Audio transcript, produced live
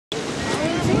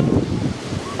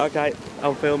Okay,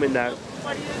 I'm filming now.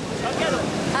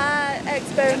 Our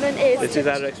experiment is This is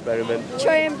our experiment.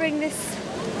 try and bring this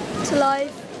to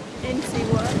life in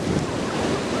seawater.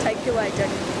 Take it away,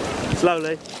 Johnny.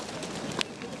 Slowly.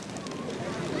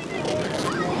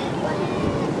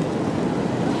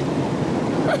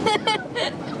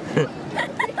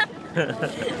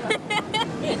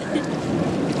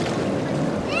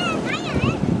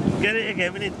 Get it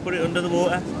again, we need to put it under the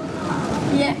water.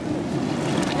 Yeah.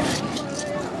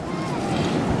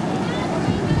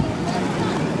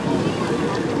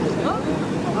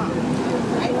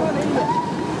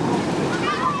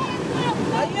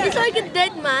 It's like a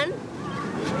dead man.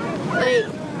 Wait.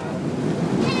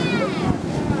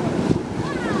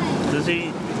 Does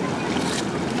he?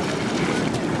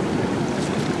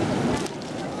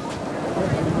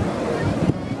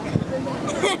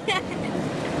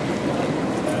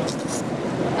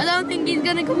 I don't think he's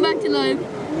gonna come back to life.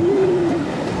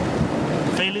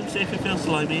 Feel him, see if he feels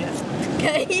slimy yet.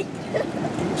 Okay.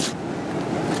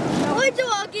 Why do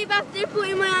I keep after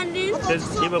putting my hand in?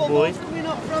 Because you're a boy.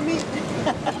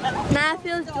 Nah, it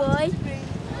feels dry.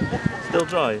 Still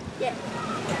dry? Yeah.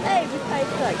 Hey, we paid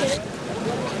for that, get it?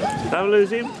 Don't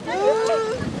lose him.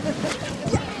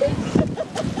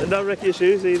 And don't wreck your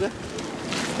shoes either.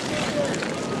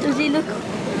 Does he look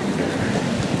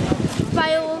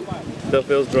pale? Still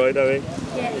feels dry, don't he?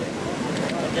 Yeah.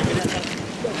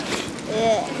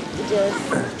 Yeah, it does.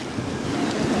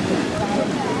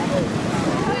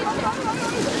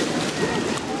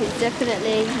 It's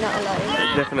definitely not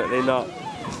alive. Definitely not.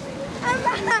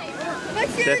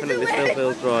 Definitely still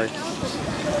feels dry.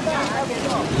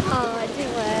 Oh, I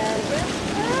didn't wear.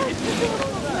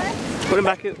 Put him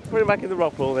back in the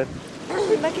rock pool then. Put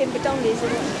him back in, but don't lose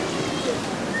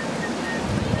him.